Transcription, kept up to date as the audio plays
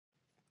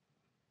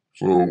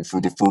So for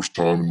the first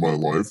time in my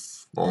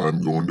life,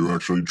 I'm going to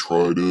actually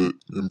try to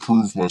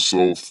improve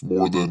myself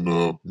more than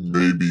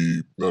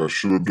maybe that I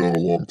should have done a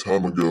long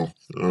time ago.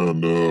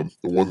 And the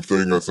one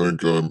thing I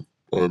think I'm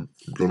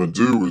gonna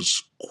do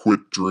is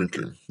quit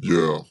drinking.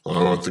 Yeah,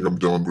 I think I'm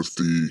done with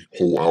the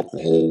whole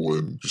alcohol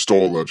and just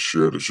all that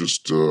shit. It's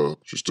just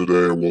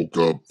today I woke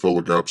up, felt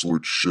like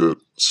absolute shit.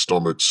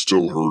 Stomach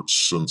still hurts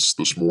since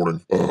this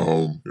morning.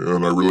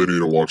 And I really need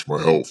to watch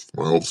my health.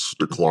 My health's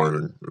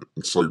declining.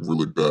 It's like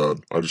really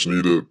bad. I just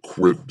need to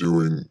quit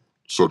doing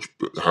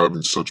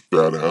having such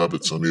bad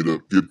habits. I need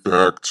to get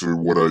back to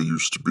what I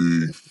used to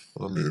be.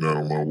 I mean, I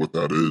don't know what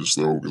that is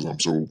though, because I'm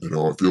so,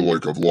 I feel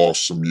like I've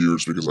lost some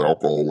years because of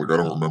alcohol. Like I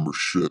don't remember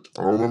shit.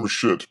 I don't remember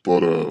shit.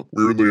 But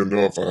weirdly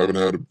enough, I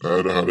haven't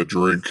had a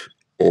drink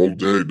all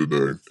day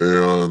today,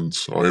 and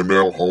I am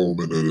now home,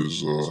 and it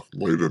is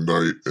late at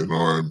night, and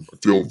I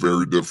feel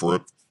very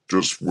different.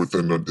 Just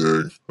within a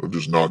day of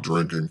just not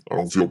drinking, I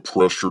don't feel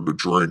pressure to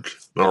drink.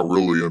 Not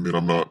really. I mean,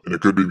 I'm not, and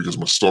it could be because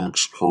my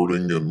stomach's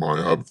hurting and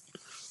I have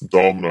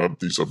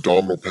these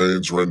abdominal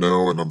pains right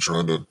now, and I'm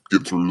trying to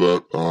get through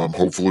that.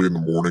 Hopefully in the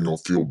morning I'll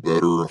feel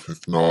better.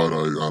 If not,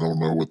 I don't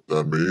know what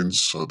that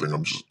means.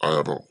 I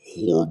have a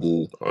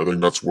horrible, I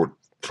think that's what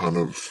kind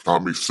of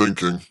got me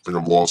thinking. I think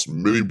I've lost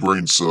many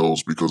brain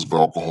cells because of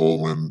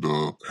alcohol and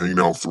hanging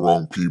out with the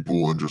wrong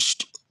people and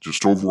just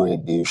overall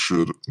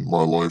bullshit in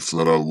my life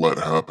that I let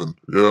happen.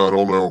 Yeah, I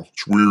don't know.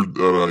 It's weird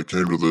that I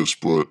came to this,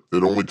 but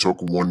it only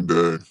took one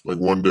day. Like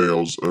one day I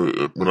was,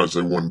 when I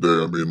say one day,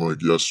 I mean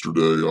like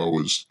yesterday I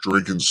was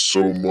drinking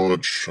so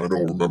much, I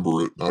don't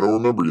remember it. I don't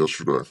remember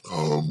yesterday.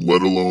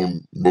 Let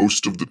alone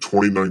most of the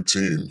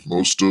 2019,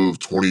 most of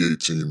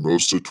 2018,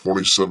 most of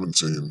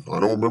 2017. I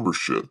don't remember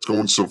shit. It's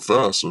going so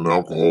fast, and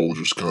alcohol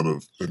just kind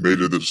of, it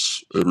made it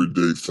this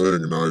everyday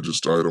thing, and I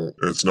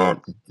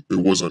don't, it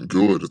wasn't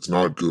good. It's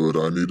not good.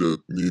 I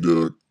need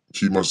to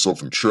keep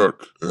myself in check.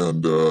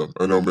 And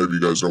I know maybe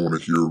you guys don't want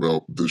to hear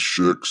about this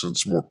shit since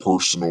it's more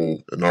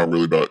personal and not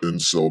really about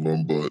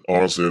Inceldom, but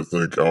honestly, I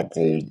think I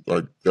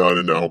got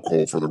into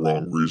alcohol for the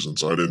wrong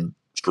reasons. I didn't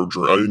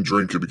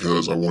drink it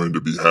because I wanted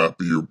to be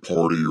happy or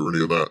party or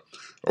any of that.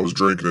 I was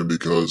drinking it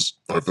because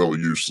I felt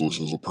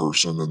useless as a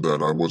person and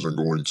that I wasn't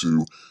going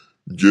to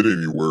get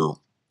anywhere,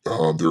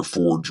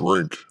 therefore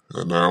drink.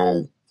 And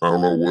now I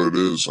don't know what it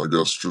is. I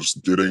guess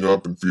just getting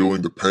up and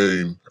feeling the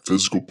pain,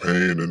 physical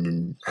pain, and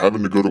then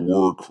having to go to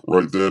work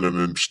right then and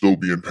then still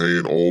be in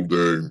pain all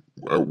day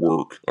at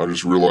work. I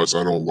just realized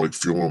I don't like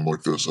feeling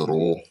like this at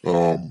all.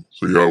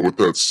 So yeah, with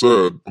that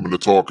said, I'm going to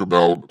talk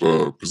about,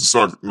 because it's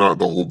not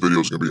the whole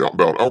video is going to be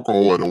about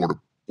alcohol. I don't want to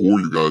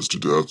bore you guys to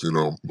death,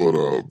 but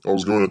I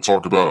was going to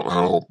talk about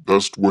how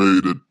best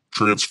way to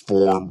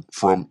transform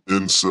from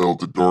incel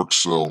to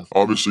darkcel.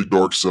 Obviously,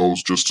 darkcel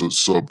is just a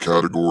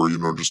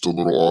subcategory, just a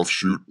little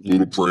offshoot,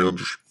 little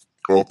branch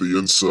off the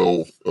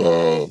incel,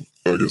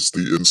 I guess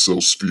the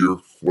incel sphere,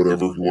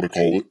 whatever you want to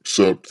call it.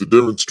 Except the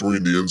difference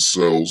between the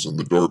incels and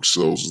the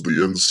darkcels is the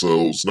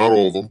incels, not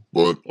all of them,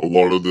 but a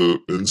lot of the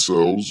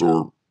incels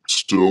are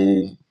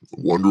still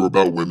wonder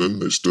about women.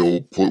 They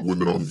still put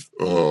women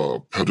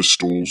on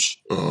pedestals.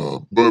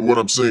 But what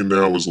I'm saying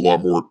now is a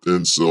lot more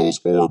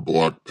incels are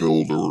black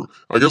pilled, or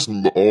I guess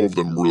all of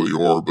them really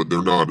are, but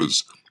they're not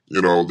as,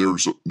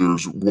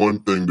 there's one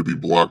thing to be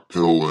black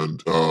pill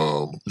and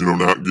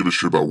not give a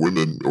shit about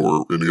women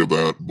or any of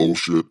that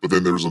bullshit, but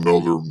then there's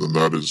another, and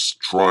that is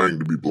trying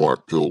to be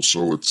black pill.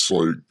 So it's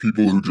like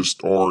people who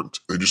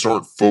they just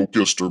aren't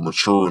focused or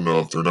mature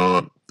enough. They're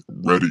not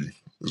ready,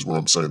 is what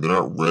I'm saying. They're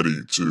not ready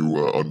to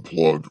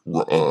unplug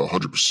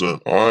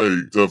 100%.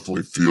 I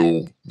definitely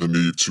felt the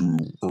need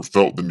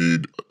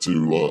to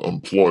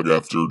unplug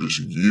after just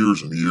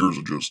years and years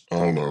of just, I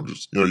don't know,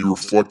 just, you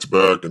reflect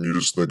back and you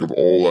just think of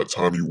all that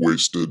time you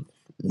wasted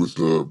with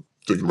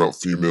thinking about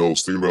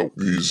females, thinking about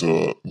these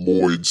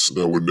moids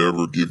that would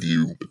never give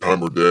you the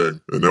time of day.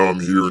 And now I'm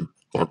here in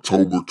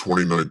October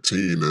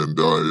 2019, and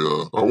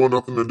I want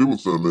nothing to do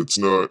with them. It's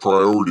not a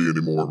priority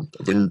anymore.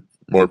 I think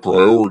my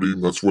priority,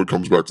 that's what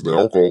comes back to the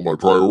alcohol, my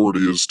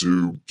priority is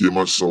to get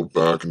myself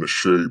back into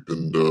shape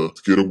and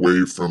get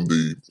away from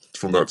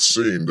that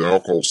scene, the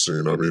alcohol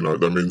scene. I mean,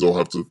 that means I'll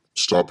have to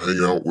stop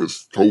hanging out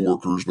with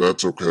coworkers, but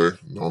that's okay.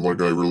 Not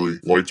like I really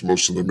liked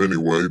most of them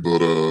anyway,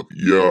 but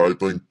yeah, I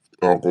think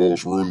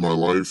alcohol's ruined my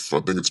life. I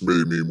think it's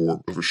made me more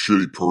of a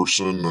shitty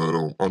person.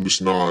 I'm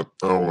just not,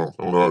 I don't know.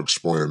 I don't know how to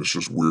explain. It's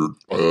just weird.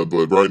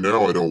 But right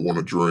now I don't want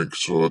to drink,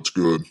 so that's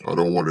good. I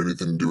don't want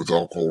anything to do with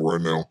alcohol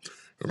right now.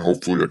 And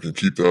hopefully I can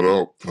keep that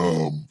up.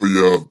 But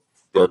yeah,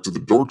 back to the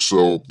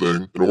Darkcel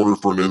thing. In order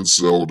for an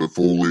incel to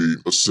fully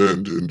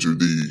ascend into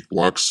the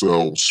black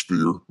cell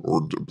sphere, or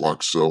the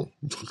black cell,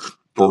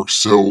 dark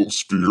cell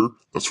sphere,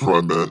 that's what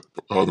I meant,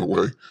 by the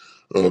way.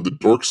 The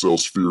dark cell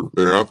sphere,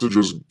 they have to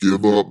just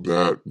give up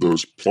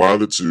those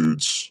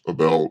platitudes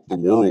about the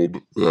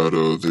world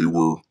that they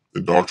were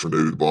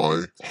indoctrinated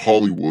by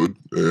Hollywood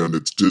and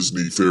its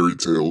Disney fairy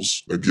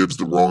tales that gives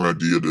the wrong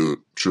idea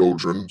to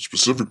children,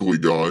 specifically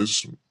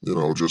guys,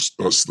 just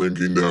us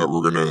thinking that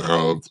we're gonna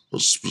have a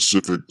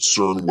specific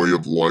certain way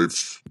of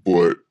life,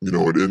 but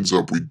it ends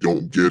up we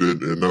don't get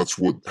it, and that's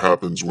what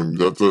happens when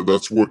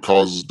that's what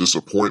causes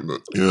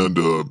disappointment, and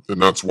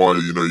that's why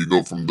you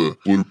go from the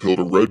blue pill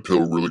to red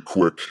pill really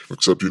quick.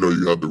 Except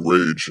you had the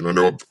rage, and I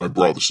know I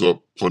brought this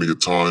up plenty of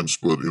times,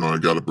 but I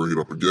got to bring it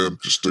up again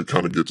just to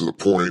kind of get to the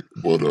point.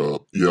 But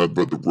yeah,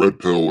 but the red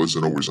pill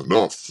isn't always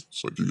enough.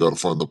 It's like you got to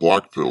find the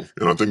black pill,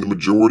 and I think the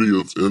majority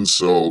of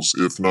incels,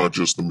 if not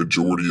just the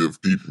majority of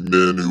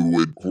men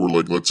who are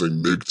like, let's say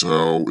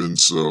MGTOW,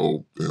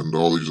 incel, and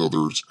all these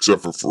others,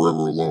 except for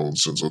Forever Alone,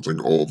 since I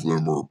think all of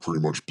them are pretty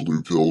much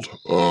blue pilled.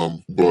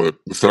 But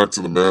the fact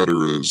of the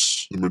matter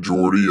is, the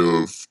majority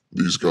of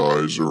these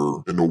guys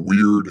are in a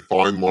weird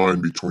fine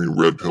line between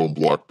red pill and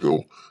black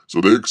pill. So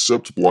they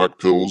accept black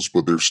pills,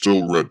 but they're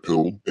still red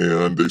pilled,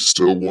 and they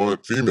still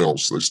want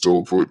females. They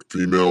still put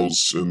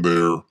females on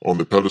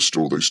the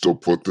pedestal. They still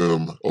put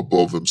them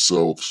above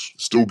themselves.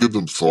 Still give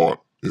them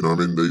thought.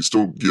 They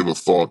still give a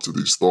thought to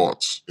these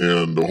thoughts.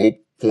 And the whole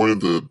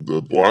point of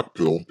the black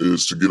pill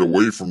is to get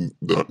away from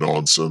that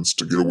nonsense,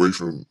 to get away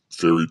from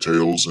fairy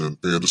tales and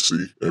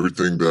fantasy,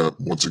 everything that,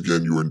 once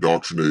again, you were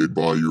indoctrinated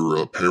by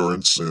your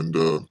parents and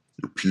your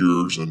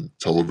peers and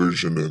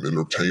television and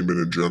entertainment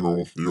in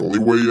general. The only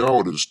way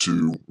out is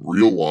to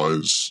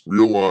realize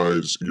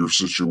your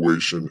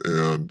situation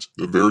and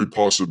the very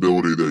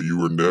possibility that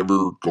you are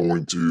never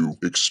going to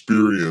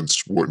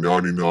experience what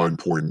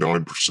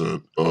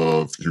 99.9%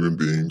 of human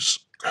beings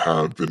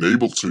have been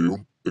able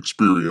to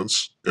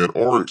experience and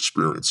are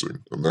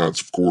experiencing. And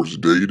that's, of course,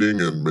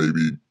 dating and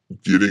maybe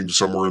getting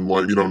somewhere in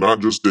life, not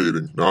just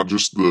dating, not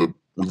just the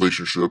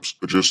relationships,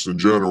 but just in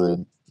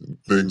general,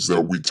 things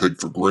that we take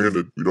for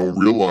granted. We don't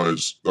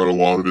realize that a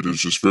lot of it is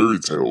just fairy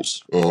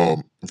tales.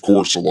 Of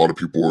course, a lot of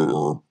people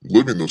are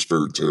living those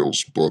fairy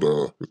tales, but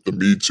with the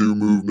Me Too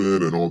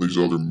movement and all these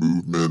other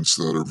movements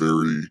that are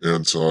very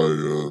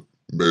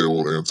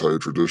anti-male,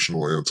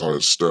 anti-traditional,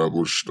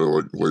 anti-established,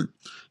 like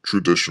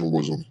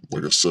traditionalism,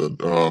 like I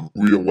said,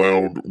 we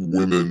allowed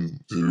women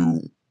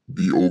to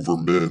be over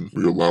men.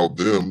 We allowed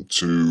them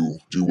to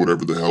do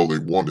whatever the hell they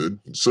wanted,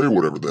 and say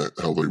whatever the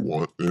hell they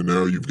want. And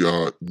now you've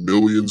got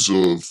millions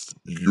of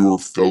your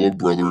fellow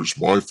brothers,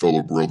 my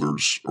fellow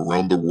brothers,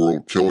 around the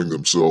world killing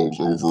themselves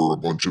over a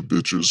bunch of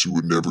bitches who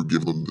would never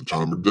give them the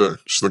time of day.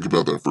 Just think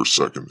about that for a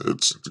second.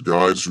 It's the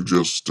guys who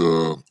just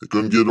they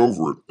couldn't get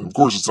over it. And of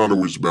course, it's not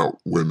always about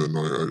women.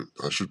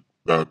 I should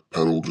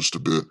backpedal just a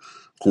bit.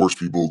 Of course,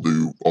 people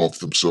do off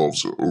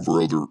themselves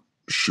over other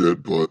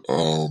shit, but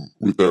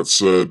with that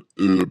said,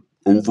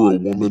 over a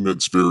woman,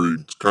 it's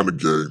kind of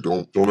gay.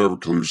 Don't ever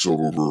kill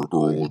yourself over a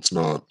girl. It's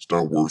not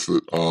worth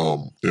it.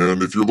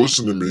 And if you're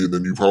listening to me,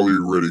 then you probably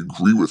already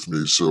agree with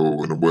me.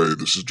 So in a way,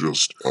 this is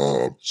just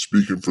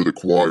speaking for the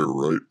choir,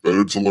 right?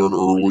 Better to learn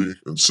early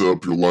and set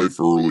up your life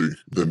early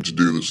than to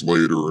do this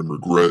later and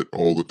regret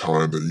all the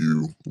time that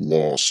you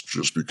lost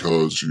just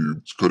because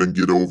you couldn't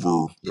get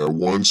over that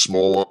one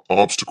small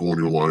obstacle in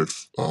your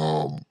life.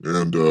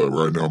 And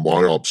right now,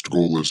 my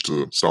obstacle is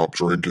to stop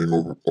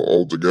drinking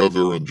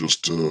altogether and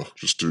just to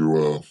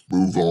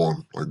move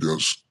on, I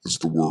guess is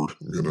the word.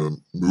 I'm gonna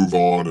move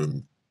on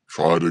and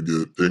try to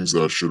get things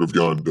that I should have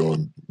gotten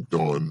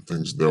done,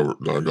 things that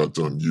I got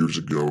done years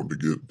ago to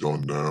get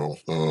done now.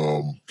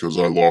 Because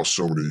I lost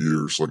so many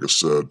years, like I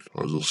said.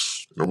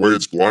 In a way,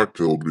 it's black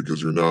pilled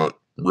because you're not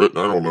written.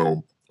 I don't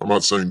know. I'm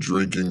not saying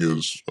drinking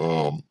is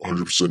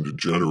 100%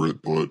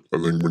 degenerate, but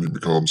I think when you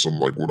become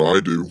something like what I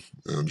do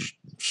and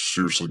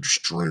seriously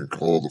just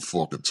drink all the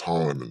fucking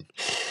time, and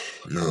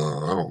yeah,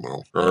 I don't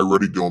know. I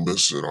already don't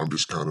miss it. I'm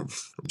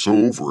so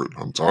over it.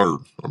 I'm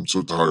tired. I'm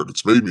so tired.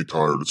 It's made me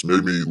tired. It's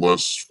made me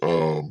less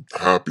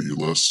happy,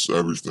 less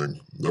everything.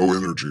 No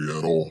energy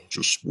at all.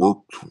 Just work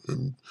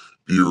and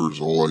beer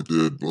is all I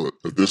did. But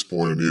at this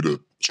point, I need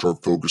to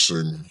start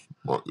focusing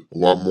a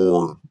lot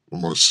more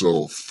on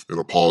myself in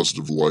a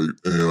positive light,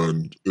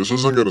 and this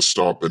isn't going to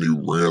stop any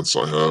rants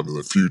I have in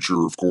the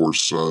future. Of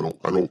course, I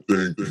don't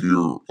think the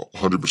year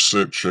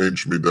 100%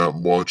 changed me that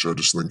much. I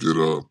just think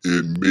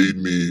it made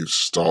me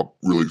stop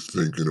really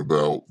thinking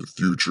about the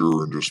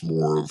future and just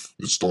more of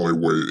it's the only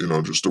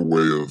way, just a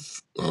way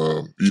of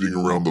beating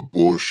around the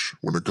bush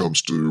when it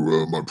comes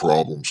to my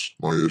problems,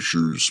 my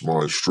issues,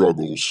 my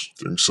struggles.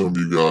 I think some of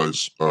you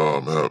guys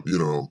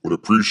would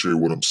appreciate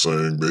what I'm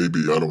saying.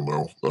 Maybe, I don't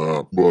know.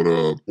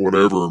 But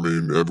whatever. I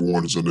mean,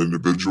 everyone is an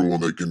individual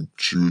and they can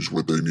choose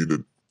what they need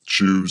to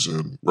choose,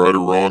 and right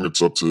or wrong,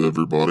 it's up to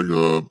everybody.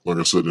 Like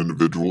I said,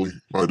 individually,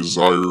 my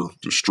desire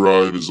to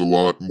strive is a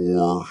lot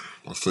more,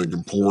 I think,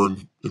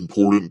 important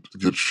to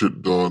get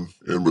shit done,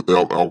 and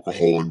without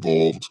alcohol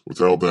involved,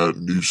 without that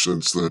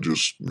nuisance that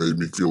just made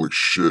me feel like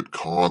shit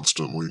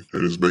constantly,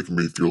 and is making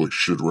me feel like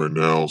shit right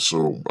now.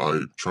 So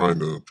I trying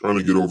to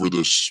get over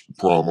this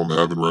problem I'm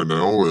having right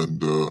now,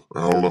 and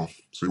I don't know.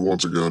 See,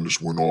 once again,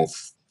 just went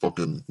off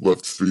fucking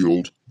left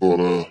field,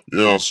 But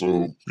yeah,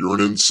 so you're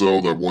an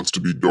incel that wants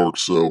to be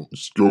Darkcel.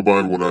 Just go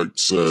by what I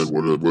said,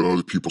 what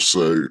other people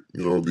say.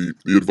 You know, the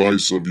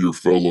advice of your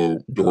fellow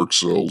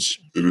Darkcels.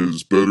 It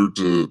is better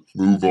to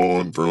move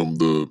on from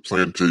the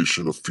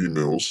plantation of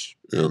females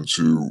and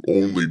to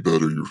only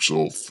better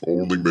yourself,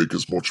 only make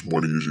as much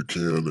money as you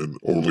can, and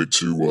only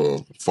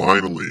to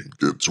finally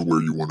get to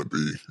where you want to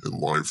be in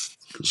life.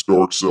 Because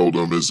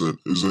Darkceldom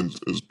isn't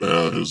as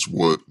bad as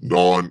what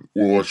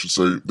I should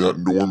say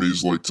that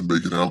normies like to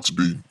make it out to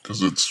be.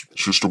 Because it's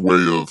just a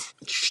way of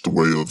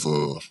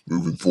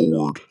moving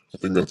forward. I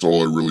think that's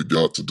all I really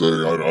got today.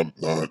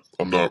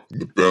 I'm not in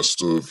the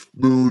best of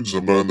moods.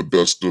 I'm not in the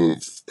best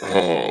of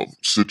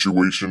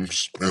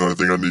situations, and I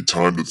think I need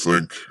time to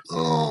think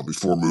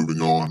before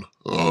moving on.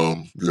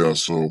 Yeah,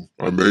 so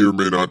I may or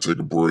may not take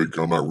a break.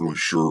 I'm not really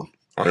sure.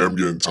 I am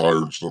getting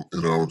tired, so,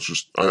 it's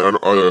just,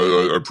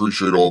 I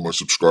appreciate all my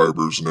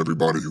subscribers and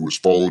everybody who has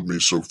followed me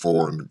so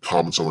far and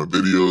comments on my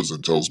videos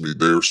and tells me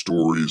their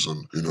stories,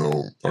 and,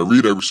 I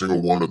read every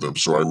single one of them,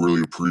 so I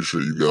really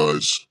appreciate you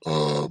guys,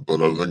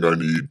 but I think I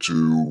need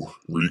to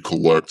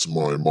recollect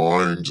my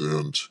mind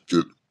and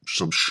get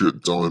some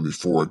shit done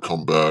before I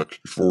come back,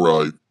 before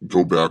I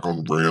go back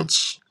on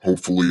rants.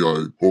 Hopefully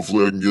I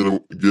can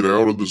get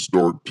out of this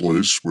dark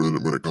place when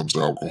it comes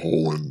to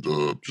alcohol and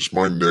just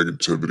my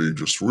negativity,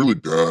 just really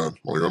bad.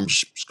 Like I'm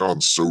just it's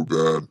gotten so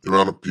bad. The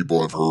amount of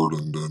people I've heard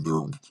and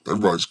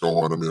everybody's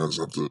gone. I mean, I just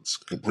have to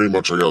pretty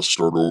much I got to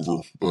start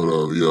over.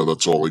 But yeah,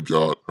 that's all I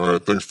got. All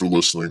right, thanks for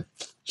listening.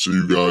 See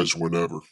you guys whenever.